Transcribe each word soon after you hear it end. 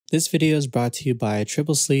This video is brought to you by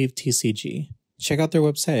Triple Sleeve TCG. Check out their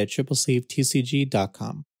website at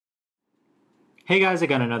triplesleevetcg.com. Hey guys, I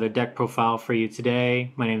got another deck profile for you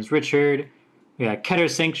today. My name is Richard. We got Keter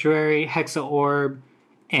Sanctuary, Hexaorb,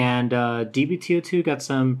 and DBT-02 got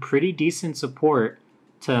some pretty decent support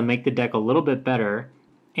to make the deck a little bit better.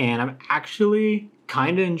 And I'm actually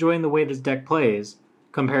kind of enjoying the way this deck plays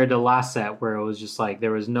compared to last set where it was just like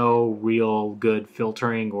there was no real good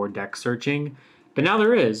filtering or deck searching. But now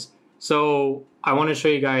there is. So I want to show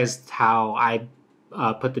you guys how I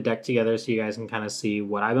put the deck together so you guys can kind of see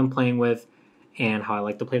what I've been playing with and how I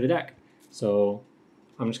like to play the deck. So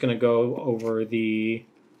I'm just going to go over the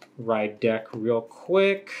ride deck real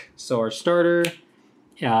quick. So our starter,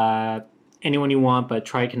 anyone you want, but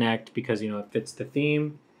try Connect because, it fits the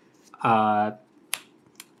theme.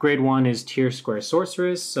 Grade 1 is Tier Square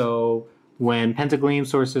Sorceress. So when Pentagleam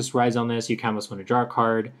Sorceress rides on this, you canvas one to draw a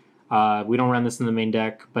card. We don't run this in the main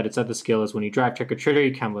deck, but its other skill is when you drive, check, or trigger,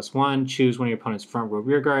 you canvas one, choose one of your opponent's front row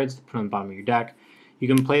rear guards, put on the bottom of your deck. You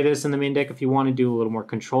can play this in the main deck if you want to do a little more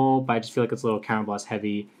control, but I just feel like it's a little counterblast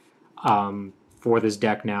heavy for this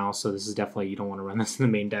deck now, so this is definitely, you don't want to run this in the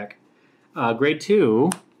main deck. Grade 2,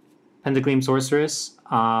 Pentagleam Sorceress.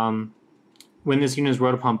 When this unit is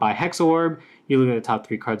rode upon by Hexaorb, you look at the top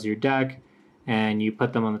 3 cards of your deck, and you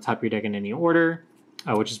put them on the top of your deck in any order,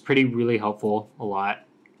 which is really helpful, a lot.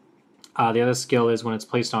 The other skill is when it's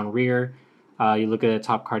placed on rear, you look at the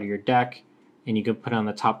top card of your deck, and you can put it on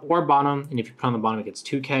the top or bottom, and if you put it on the bottom, it gets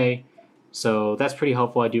 2k. So that's pretty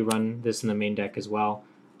helpful. I do run this in the main deck as well.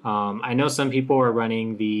 I know some people are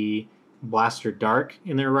running the Blaster Dark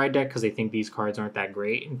in their ride deck because they think these cards aren't that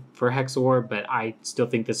great for Hexaorb, but I still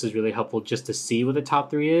think this is really helpful just to see what the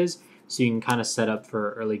top 3 is, so you can kind of set up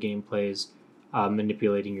for early game plays,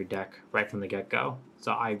 manipulating your deck right from the get-go.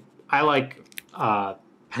 So I like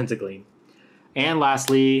Pentagleam. And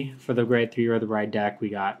lastly, for the grade 3 or the ride deck, we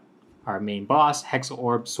got our main boss,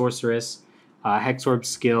 Hexaorb Sorceress. Hexaorb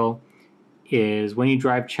skill is when you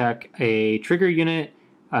drive check a trigger unit,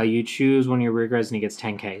 you choose one of your rear guards and it gets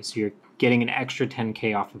 10k. So you're getting an extra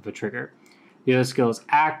 10k off of a trigger. The other skill is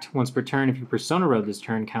Act. Once per turn, if you Persona Road this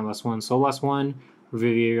turn, count +1, soul +1,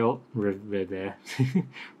 reveal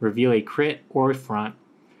a crit or front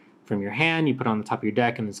from your hand. You put it on the top of your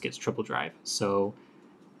deck and this gets triple drive. So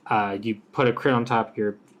you put a crit on top,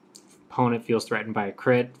 your opponent feels threatened by a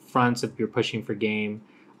crit. Fronts if you're pushing for game.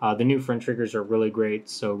 The new front triggers are really great,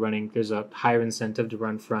 so there's a higher incentive to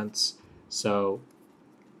run fronts. So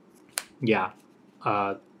yeah,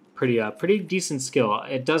 pretty decent skill.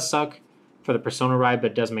 It does suck for the Persona ride,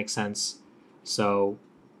 but it does make sense. So,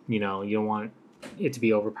 you don't want it to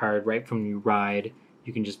be overpowered right from your ride.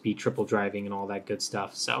 You can just be triple driving and all that good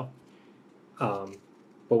stuff. So, but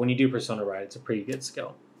when you do Persona ride, it's a pretty good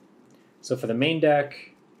skill. So for the main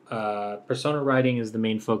deck, Persona riding is the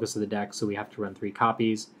main focus of the deck, so we have to run 3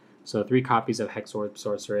 copies. So 3 copies of Hexaorb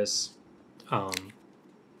Sorceress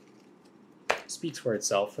speaks for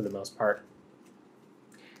itself for the most part.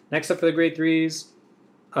 Next up for the grade 3s,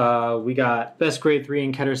 we got best grade 3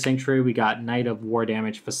 in Keter Sanctuary. We got Knight of War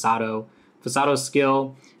Damage Fasado. Fasado's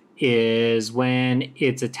skill is when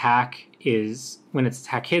its attack hits,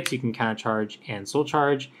 you can countercharge and soul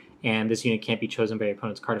charge, and this unit can't be chosen by your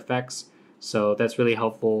opponent's card effects. So that's really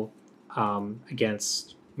helpful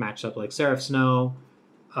against matchup like Seraph Snow,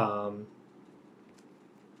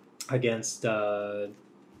 against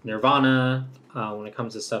Nirvana, when it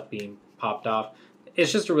comes to stuff being popped off.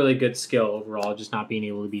 It's just a really good skill overall, just not being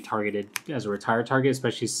able to be targeted as a retire target,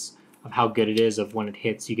 especially of how good it is of when it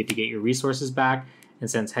hits, you get to get your resources back. And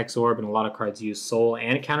since Hexaorb and a lot of cards use Soul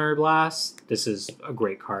and Counter Blast, this is a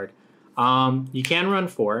great card. You can run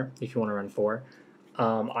 4 if you want to run 4.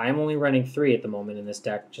 I'm only running 3 at the moment in this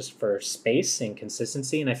deck just for space and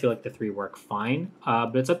consistency, and I feel like the 3 work fine.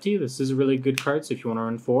 But it's up to you. This is a really good card, so if you want to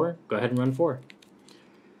run 4, go ahead and run 4.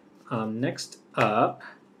 Next up,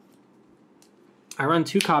 I run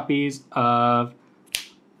 2 copies of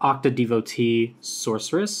Octa Devotee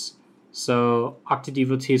Sorceress. So Octa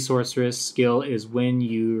Devotee Sorceress skill is when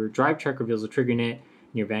your drive check reveals a trigger unit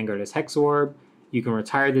and your Vanguard is Hexaorb. You can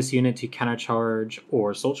retire this unit to countercharge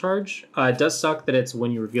or soul charge. It does suck that it's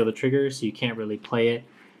when you reveal the trigger, so you can't really play it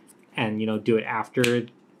and do it after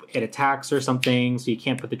it attacks or something. So you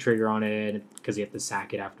can't put the trigger on it because you have to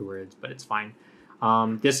sack it afterwards, but it's fine.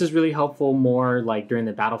 This is really helpful more like during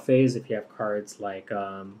the battle phase if you have cards like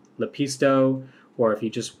Lepisto, or if you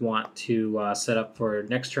just want to set up for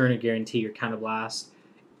next turn and guarantee your counterblast,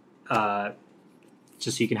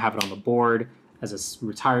 just so you can have it on the board as a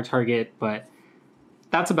retire target. But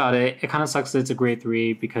that's about it. It kind of sucks that it's a grade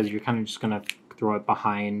 3 because you're kind of just going to throw it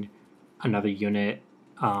behind another unit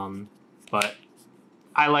But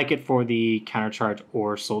I like it for the countercharge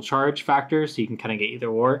or soul charge factor, so you can kind of get either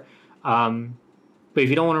or. But if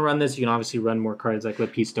you don't want to run this, you can obviously run more cards like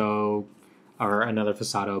Lepisto or another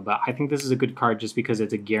Fasado. But I think this is a good card just because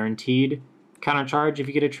it's a guaranteed countercharge if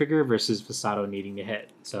you get a trigger versus Fasado needing to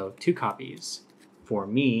hit. So 2 copies for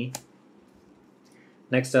me.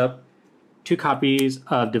 Next up, 2 copies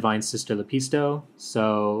of Divine Sister Lepisto.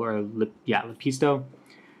 Lepisto.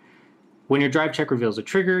 When your drive check reveals a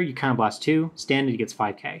trigger, you counterblast 2. Standard gets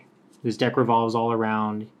 5k. This deck revolves all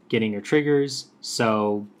around getting your triggers,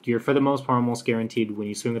 so you're for the most part almost guaranteed when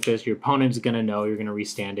you swing with this, your opponent's going to know you're going to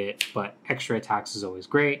restand it, but extra attacks is always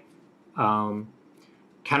great.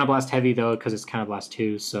 Counterblast heavy though, because it's counterblast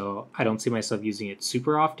 2, so I don't see myself using it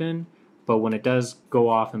super often, but when it does go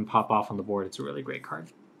off and pop off on the board, it's a really great card.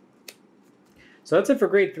 So that's it for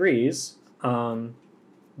grade 3s.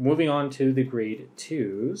 Moving on to the grade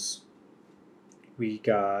 2s. We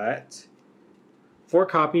got 4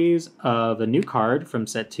 copies of a new card from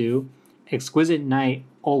set 2, Exquisite Knight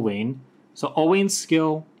Olwain. So Olwain's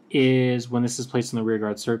skill is when this is placed in the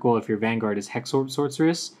rearguard circle, if your Vanguard is Hexaorb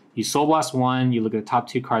Sorceress, you Soul Blast 1, you look at the top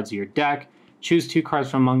 2 cards of your deck, choose 2 cards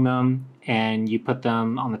from among them, and you put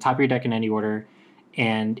them on the top of your deck in any order,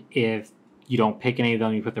 and if you don't pick any of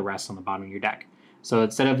them, you put the rest on the bottom of your deck. So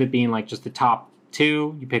instead of it being like just the top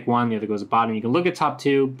 2, you pick 1, the other goes to bottom. You can look at top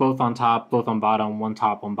 2, both on top, both on bottom, 1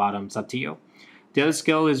 top, 1 bottom. It's up to you. The other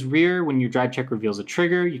skill is Rear. When your drive check reveals a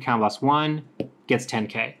trigger, you counterblast 1, gets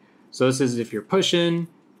 10k. So this is if you're pushing,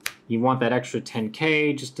 you want that extra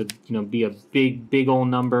 10k just to be a big old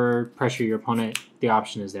number, pressure your opponent. The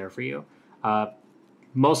option is there for you.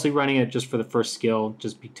 Mostly running it just for the first skill,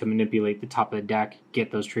 just to manipulate the top of the deck,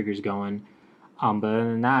 get those triggers going. But other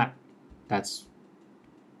than that, that's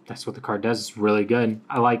what the card does. It's really good.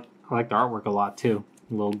 I like the artwork a lot too.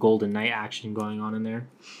 A little Golden Knight action going on in there.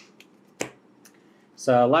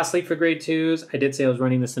 So lastly for grade 2s, I did say I was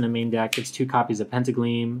running this in a main deck. It's 2 copies of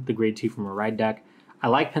Pentagleam, the grade 2 from a ride deck. I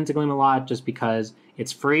like Pentagleam a lot just because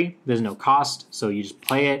it's free. There's no cost, so you just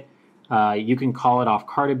play it. You can call it off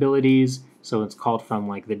card abilities, so it's called from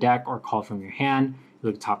like the deck or called from your hand. You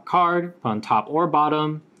look at the top card, put on top or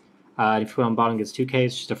bottom. If you put on bottom, it gets 2k.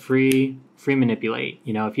 It's just a free manipulate.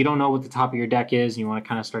 If you don't know what the top of your deck is and you want to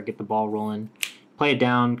kind of get the ball rolling, play it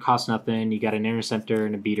down, cost nothing. You got an interceptor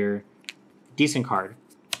and a beater. Decent card.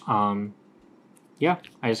 Yeah,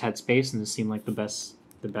 I just had space and this seemed like the best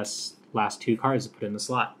last 2 cards to put in the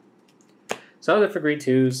slot. So that's it for grade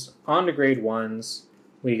 2s. On to grade 1s.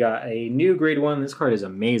 We got a new grade 1. This card is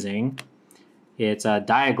amazing. It's a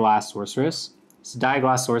Diaglass Sorceress. So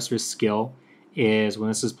Diaglass Sorceress skill is when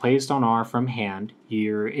this is placed on R from hand,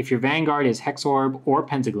 if your Vanguard is Hexaorb or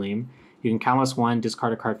Pentagleam, you can countless 1,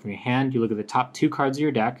 discard a card from your hand. You look at the top 2 cards of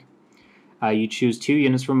your deck. You choose 2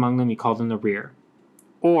 units from among them. You call them the rear.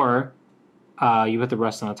 Or you put the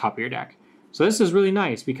rest on the top of your deck. So this is really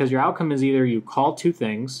nice because your outcome is either you call 2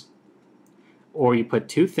 things, or you put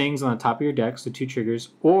 2 things on the top of your deck, so 2 triggers,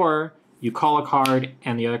 or you call a card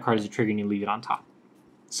and the other card is a trigger and you leave it on top.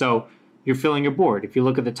 So you're filling your board. If you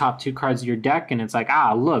look at the top 2 cards of your deck and it's like,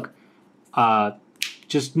 look,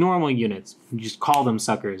 just normal units. You just call them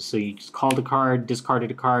suckers. So you just called a card,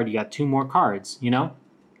 discarded a card, you got 2 more cards,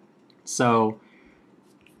 So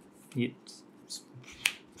you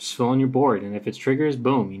just fill in your board. And if it's triggers,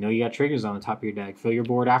 boom, you got triggers on the top of your deck. Fill your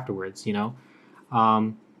board afterwards,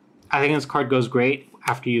 I think this card goes great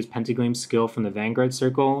after you use Pentagleam's skill from the Vanguard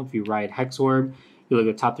circle. If you ride Hexaorb, you look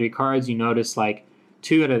at the top 3 cards, you notice like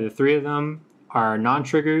 2 out of the 3 of them are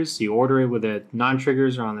non-triggers. So you order it with the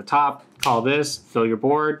non-triggers are on the top. Call this, fill your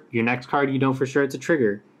board. Your next card, you know for sure it's a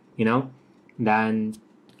trigger, Then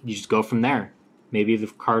you just go from there. Maybe the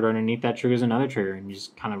card underneath that triggers another trigger, and you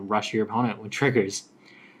just kind of rush your opponent with triggers.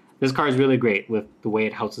 This card is really great with the way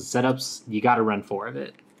it helps with setups. You got to run 4 of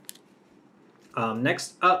it.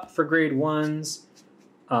 Next up for grade 1s,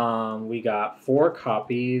 we got 4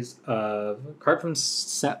 copies of a card from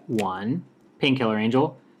set 1, Painkiller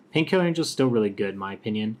Angel. Painkiller Angel is still really good, in my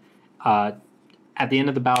opinion. At the end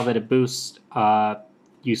of the battle that it boosts,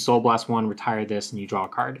 you Soul Blast 1, retire this, and you draw a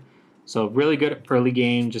card. So really good early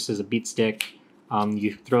game, just as a beat stick.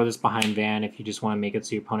 You throw this behind Van if you just want to make it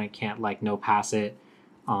so your opponent can't no pass it.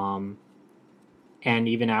 And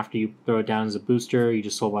even after you throw it down as a booster, you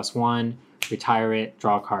just Soul Blast 1, retire it,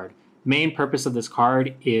 draw a card. Main purpose of this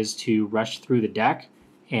card is to rush through the deck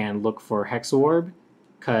and look for Hexaorb,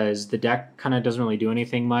 because the deck kind of doesn't really do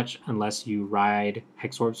anything much unless you ride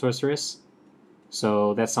Hexaorb Sorceress.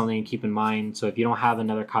 So that's something to keep in mind. So if you don't have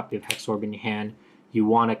another copy of Hexaorb in your hand, you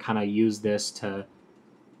want to kind of use this to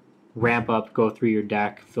ramp up, go through your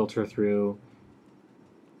deck, filter through,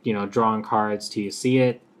 you know, drawing cards till you see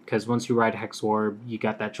it. Because once you ride Hexaorb, you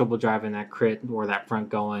got that triple drive and that crit or that front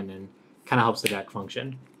going, and kind of helps the deck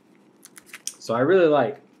function. So I really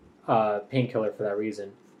like Painkiller for that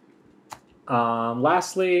reason.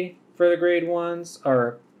 Lastly, for the grade ones,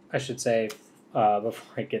 or I should say,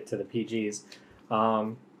 before I get to the PGs,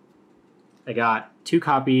 I got 2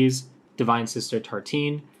 copies, Divine Sister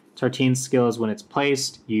Tartine. Tartine's skill is when it's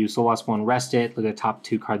placed, you Soul Blast 1, rest it, look at the top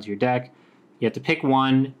 2 cards of your deck. You have to pick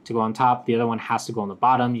one to go on top, the other one has to go on the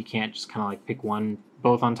bottom. You can't just kind of like pick one,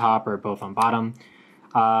 both on top or both on bottom.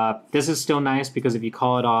 This is still nice because if you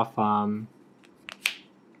call it off,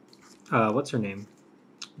 what's her name?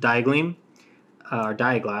 Diagleam, or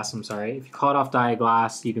Diaglass, I'm sorry. If you call it off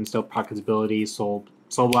Diaglass, you can still proc its ability, Soul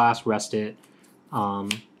Blast, rest it,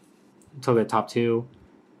 until the top 2.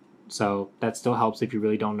 So that still helps if you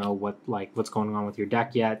really don't know what's going on with your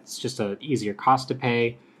deck yet. It's just an easier cost to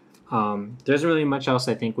pay. There isn't really much else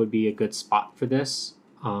I think would be a good spot for this,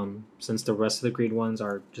 since the rest of the grade ones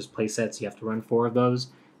are just play sets. You have to run 4 of those.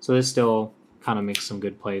 So this still kind of makes some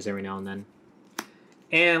good plays every now and then.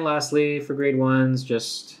 And lastly, for grade ones,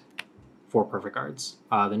 just 4 perfect cards.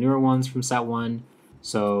 The newer ones from set 1.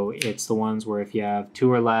 So it's the ones where if you have 2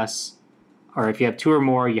 or less, or if you have 2 or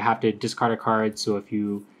more, you have to discard a card. So if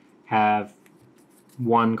you have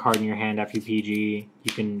 1 card in your hand after you PG,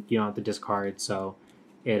 you don't have to discard. So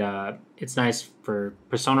it's nice for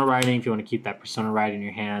Persona riding if you want to keep that Persona ride in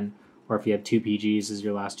your hand, or if you have 2 PGs as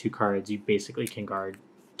your last 2 cards, you basically can guard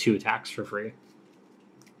 2 attacks for free.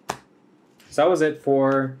 So that was it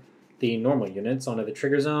for the normal units. Onto the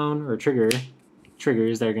trigger zone, or triggers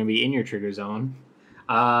that are going to be in your trigger zone.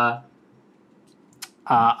 A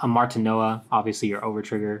Martinoa, obviously your over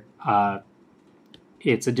trigger.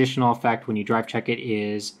 Its additional effect when you drive check it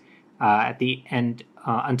is at the end,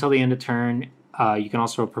 until the end of turn, you can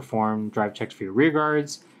also perform drive checks for your rear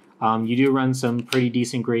guards. You do run some pretty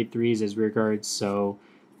decent grade 3s as rear guards, so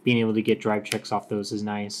being able to get drive checks off those is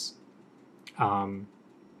nice.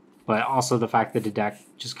 But also the fact that the deck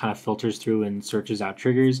just kind of filters through and searches out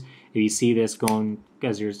triggers. If you see this going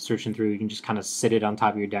as you're searching through, you can just kind of sit it on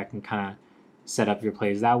top of your deck and kind of set up your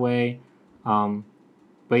plays that way.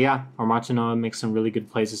 But yeah, Martinoa makes some really good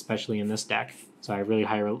plays, especially in this deck. So I really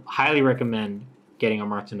highly recommend getting a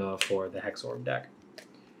Martinoa for the Hexaorb deck.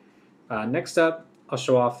 Next up, I'll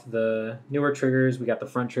show off the newer triggers. We got the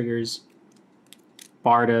front triggers.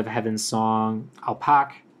 Bard of Heaven's Song,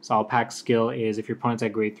 Alpac. So Alpac's skill is if your opponent's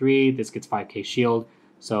at grade 3, this gets 5k shield.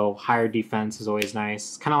 So higher defense is always nice.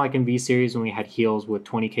 It's kind of like in V-Series when we had heals with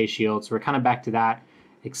 20k shield. So we're kind of back to that,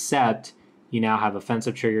 except you now have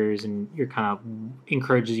offensive triggers and you're kind of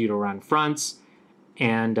encourages you to run fronts.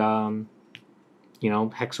 And, you know,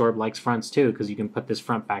 Hexaorb likes fronts too because you can put this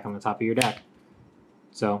front back on the top of your deck.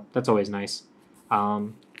 So that's always nice.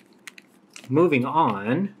 Moving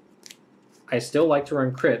on, I still like to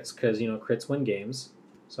run crits because, you know, crits win games.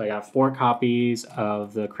 So I got 4 copies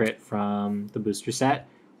of the crit from the booster set,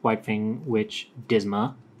 White Fang Witch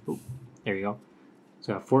Disma. Ooh, there you go.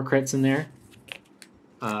 So I got 4 crits in there.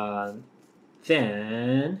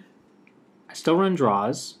 Then I still run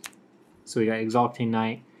draws. So we got Exalting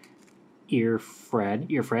Knight, Earfred.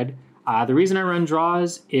 The reason I run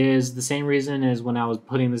draws is the same reason as when I was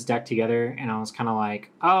putting this deck together and I was kind of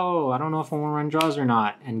like, oh, I don't know if I want to run draws or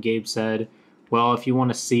not. And Gabe said, well, if you want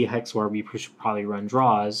to see Hexaorb, you should probably run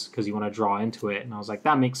draws because you want to draw into it. And I was like,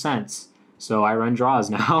 that makes sense. So I run draws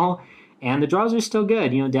now. And the draws are still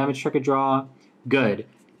good. You know, damage trigger draw, good.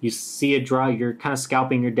 You see a draw, you're kind of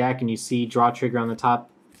scalping your deck and you see draw trigger on the top,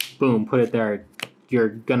 boom, put it there. You're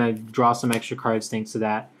going to draw some extra cards thanks to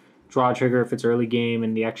that. Draw trigger if it's early game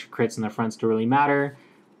and the extra crits in the fronts don't really matter.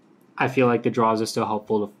 I feel like the draws are still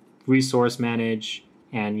helpful to resource manage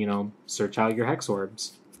and, you know, search out your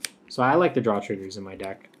Hexaorbs. So I like the draw triggers in my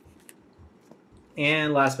deck.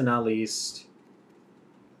 And last but not least,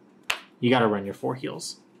 you got to run your 4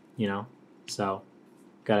 heals, you know? So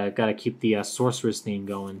gotta keep the Sorceress theme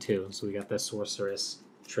going too. So we got the Sorceress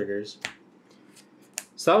triggers.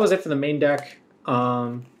 So that was it for the main deck.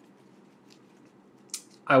 I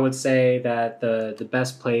would say that the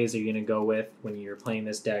best plays that you're going to go with when you're playing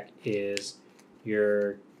this deck is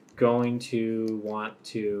you're going to want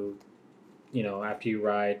to, you know, after you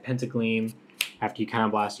ride Pentagleam, after you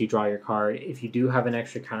Counterblast, you draw your card. If you do have an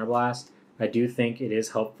extra Counterblast, I do think it is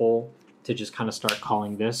helpful to just kind of start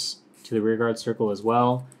calling this to the rearguard circle as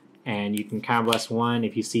well. And you can Counterblast 1.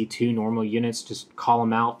 If you see 2 normal units, just call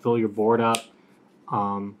them out, fill your board up.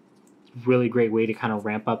 Really great way to kind of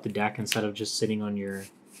ramp up the deck instead of just sitting on your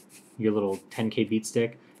little 10k beat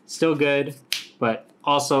stick. Still good, but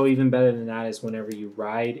also even better than that is whenever you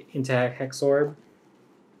ride into Hexaorb,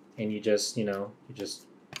 and you just,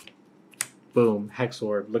 boom,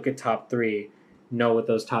 Hexaorb, look at top 3, know what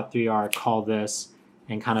those top 3 are, call this,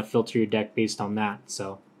 and kind of filter your deck based on that.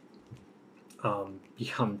 So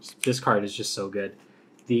this card is just so good.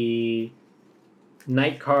 The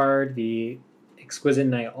Knight card, the Exquisite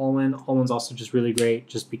Knight Omen. Omen's also just really great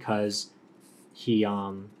just because he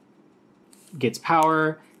gets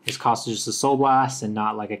power. His cost is just a Soul Blast and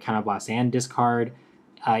not like a Counter Blast and discard.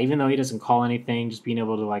 Even though he doesn't call anything, just being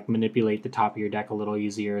able to like manipulate the top of your deck a little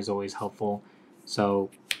easier is always helpful. So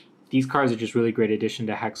these cards are just really great addition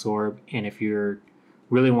to Hexaorb. And if you're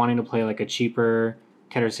really wanting to play like a cheaper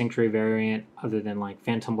Keter Sanctuary variant other than like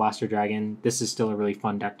Phantom Blaster Dragon, this is still a really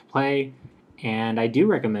fun deck to play. And I do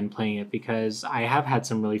recommend playing it because I have had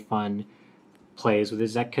some really fun plays with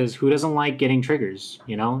this deck, because who doesn't like getting triggers?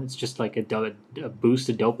 It's just like a boost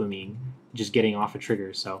of dopamine just getting off a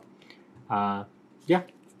trigger. So yeah,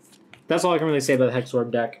 that's all I can really say about the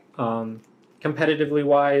Hexaorb deck. Competitively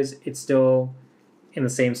wise, it's still in the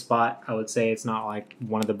same spot. I would say it's not like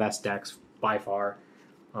one of the best decks by far,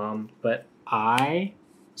 but I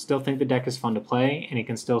still think the deck is fun to play and it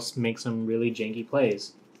can still make some really janky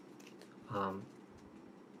plays.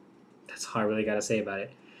 That's all I really got to say about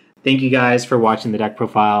it. Thank you guys for watching the deck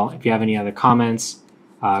profile. If you have any other comments,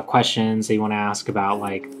 questions that you want to ask about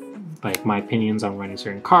like my opinions on running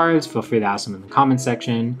certain cards, feel free to ask them in the comment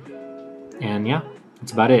section. And yeah,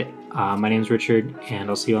 that's about it. My name's Richard, and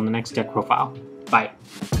I'll see you on the next deck profile. Bye.